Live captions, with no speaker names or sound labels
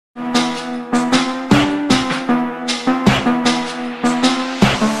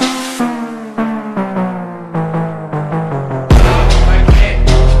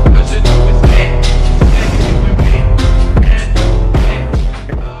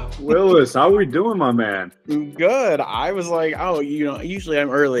Willis, how we doing, my man? Good. I was like, oh, usually I'm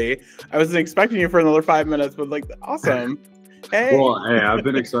early. I wasn't expecting you for another 5 minutes, but like, awesome. Hey. Well, hey, I've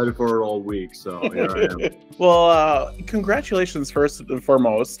been excited for it all week, so here I am. Well, congratulations first and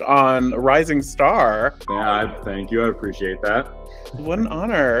foremost on Rising Star. Yeah, thank you. I appreciate that. What an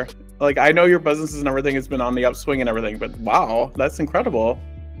honor. Like, I know your businesses and everything has been on the upswing and everything, but wow, that's incredible.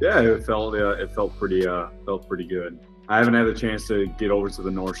 Yeah, it felt pretty good. I haven't had a chance to get over to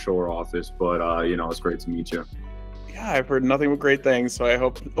the North Shore office, but it's great to meet you. Yeah, I've heard nothing but great things, so I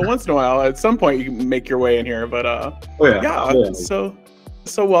hope once in a while, at some point, you can make your way in here. But yeah.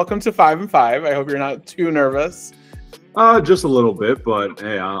 So welcome to 5 and 5. I hope you're not too nervous. Just a little bit, but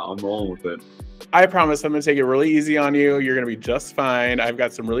hey, I'm rolling with it. I promise I'm going to take it really easy on you. You're going to be just fine. I've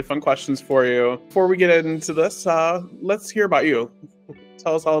got some really fun questions for you. Before we get into this, let's hear about you.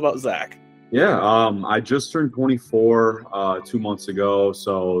 Tell us all about Zack. Yeah, I just turned 24 2 months ago,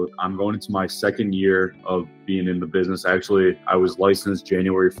 so I'm going into my second year of being in the business. Actually, I was licensed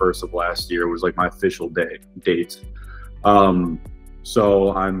January 1st of last year. It was like my official date.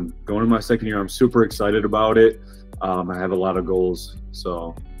 So I'm going to my second year. I'm super excited about it. I have a lot of goals,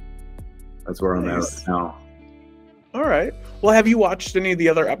 so that's where I'm at right now. All right. Well, have you watched any of the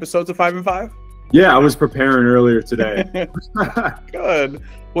other episodes of 5 and 5? Yeah, I was preparing earlier today. Good.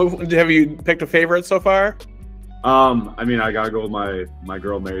 Have you picked a favorite so far? I mean, I gotta go with my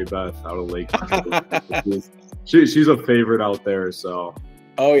girl Mary Beth out of Lake. She's a favorite out there. So.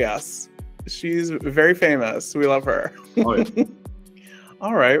 Oh yes, she's very famous. We love her. Oh yeah.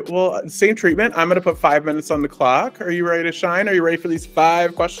 All right. Well, same treatment. I'm gonna put 5 minutes on the clock. Are you ready to shine? Are you ready for these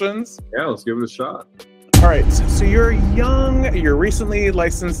 5 questions? Yeah, let's give it a shot. All right, so you're young, you're recently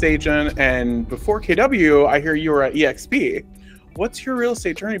licensed agent, and before KW, I hear you were at EXP. What's your real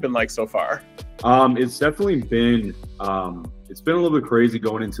estate journey been like so far? It's definitely been, it's been a little bit crazy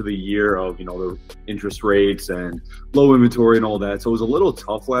going into the year of, the interest rates and low inventory and all that. So it was a little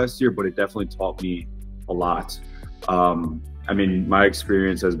tough last year, but it definitely taught me a lot. I mean, my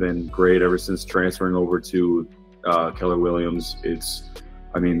experience has been great ever since transferring over to Keller Williams.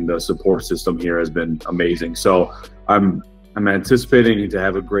 The support system here has been amazing. So I'm anticipating to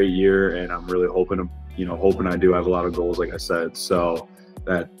have a great year, and I'm really hoping I do have a lot of goals, like I said. So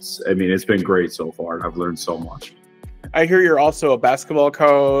it's been great so far, and I've learned so much. I hear you're also a basketball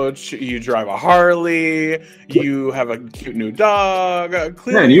coach. You drive a Harley. You have a cute new dog.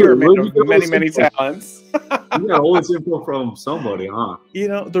 Clearly, you're a man of many talents. You got all this info from somebody, huh?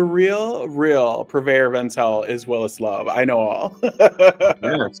 The real purveyor of intel is Willis Love. I know all.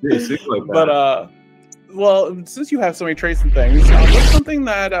 Yeah, seriously, like that. But well, since you have so many traits and things, what's something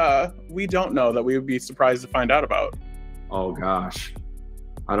that we don't know that we would be surprised to find out about? Oh gosh,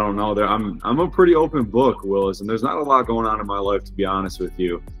 I don't know. I'm a pretty open book, Willis, and there's not a lot going on in my life, to be honest with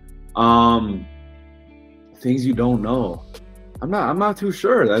you. Things you don't know. I'm not too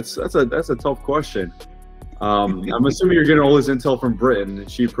sure. That's a tough question. I'm assuming you're getting all this intel from Britain.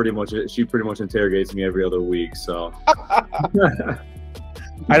 She pretty much interrogates me every other week. So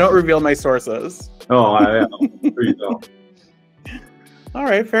I don't reveal my sources. Oh, there you go. All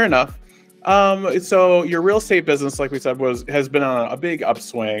right, fair enough. So your real estate business, like we said, has been on a big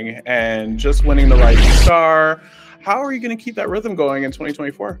upswing, and just winning the Rising Star. How are you going to keep that rhythm going in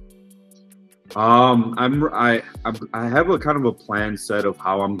 2024? I have a kind of a plan set of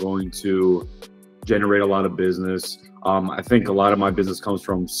how I'm going to generate a lot of business. I think a lot of my business comes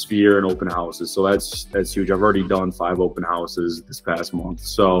from Sphere and open houses, so that's huge. I've already done 5 open houses this past month,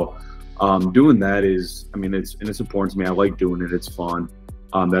 so doing that is, it's important to me. I like doing it. It's fun.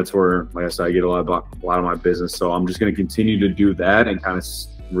 That's where, like I said, I get a lot of my business. So I'm just going to continue to do that and kind of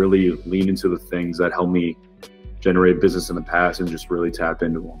really lean into the things that help me generate business in the past and just really tap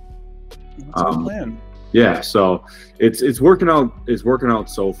into them. That's a good plan. Yeah, so it's working out. It's working out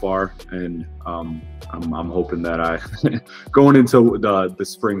so far, and I'm hoping that I going into the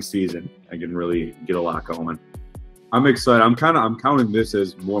spring season, I can really get a lot going. I'm excited. I'm counting this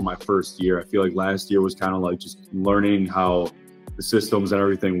as more my first year. I feel like last year was kind of like just learning how the systems and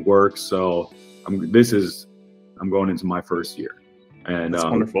everything works. So I'm going into my first year, and that's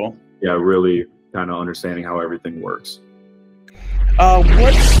wonderful. Yeah, really kind of understanding how everything works.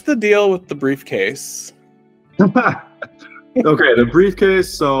 What's the deal with the briefcase? Okay, the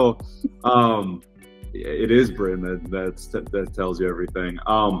briefcase. So, it is Britain. That tells you everything.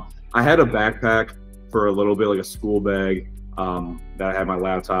 I had a backpack for a little bit, like a school bag, that I had my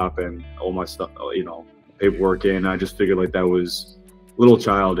laptop and all my stuff, paperwork in. I just figured like that was a little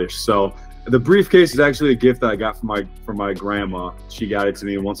childish. So the briefcase is actually a gift that I got from my grandma. She got it to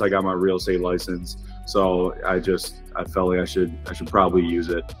me once I got my real estate license. So I felt like I should probably use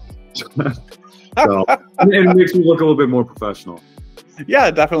it. So it makes me look a little bit more professional.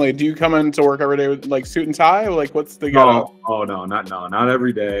 Yeah, definitely. Do you come into work every day with like suit and tie? Like, what's the no, not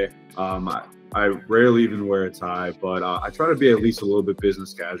every day. I rarely even wear a tie, but I try to be at least a little bit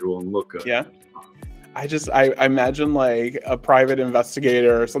business casual and look good. Yeah. I imagine like a private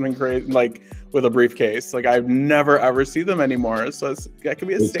investigator or something crazy, like with a briefcase. Like I've never ever see them anymore, so that could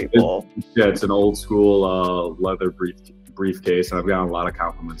be a staple. It's an old school leather briefcase, and I've gotten a lot of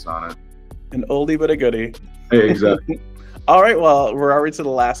compliments on it. An oldie but a goodie. Hey, exactly. All right, well, we're already to the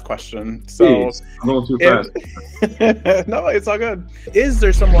last question. So Jeez, I'm going too fast. No, it's all good. Is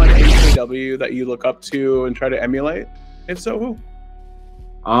there someone in KW that you look up to and try to emulate? If so, who?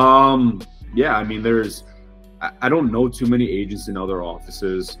 Yeah, I mean, I don't know too many agents in other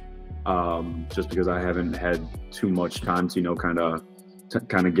offices, just because I haven't had too much time to,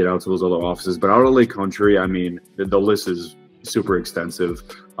 kind of get out to those other offices. But out of Lake Country, I mean, the list is super extensive.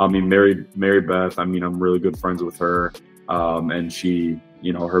 I mean, Mary Beth, I mean, I'm really good friends with her. And she,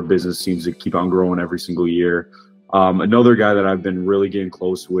 her business seems to keep on growing every single year. Another guy that I've been really getting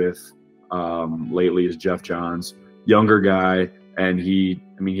close with lately is Jeff Johns, younger guy. And he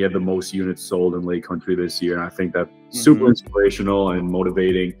had the most units sold in Lake Country this year. And I think that's super inspirational and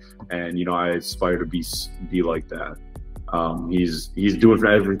motivating. And, I aspire to be like that. He's doing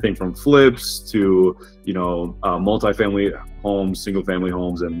everything from flips to, multifamily homes, single family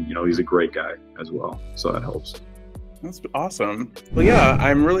homes. And, he's a great guy as well. So that helps. That's awesome. Well, yeah,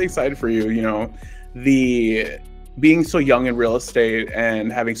 I'm really excited for you. The being so young in real estate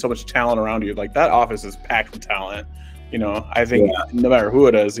and having so much talent around you, like that office is packed with talent. I think no matter who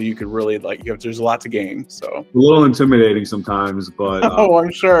it is, you could really there's a lot to gain. So a little intimidating sometimes, but oh,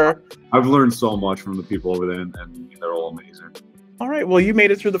 I'm sure. I've learned so much from the people over there, and they're all amazing. All right, well, you made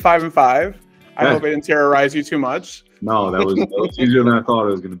it through the 5 and 5. I hope I didn't terrorize you too much. No, that was easier than I thought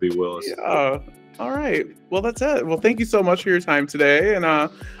it was going to be, Willis. Yeah. All right. Well, that's it. Well, thank you so much for your time today, and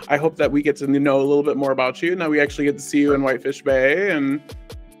I hope that we get to know a little bit more about you. Now we actually get to see you in Whitefish Bay, and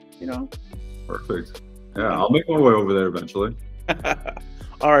Perfect. Yeah, I'll make my way over there eventually.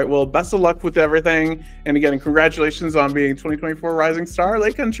 All right. Well, best of luck with everything. And again, congratulations on being 2024 Rising Star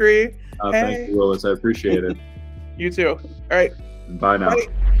Lake Country. Thank you, Willis. I appreciate it. You too. All right. Bye now. Bye.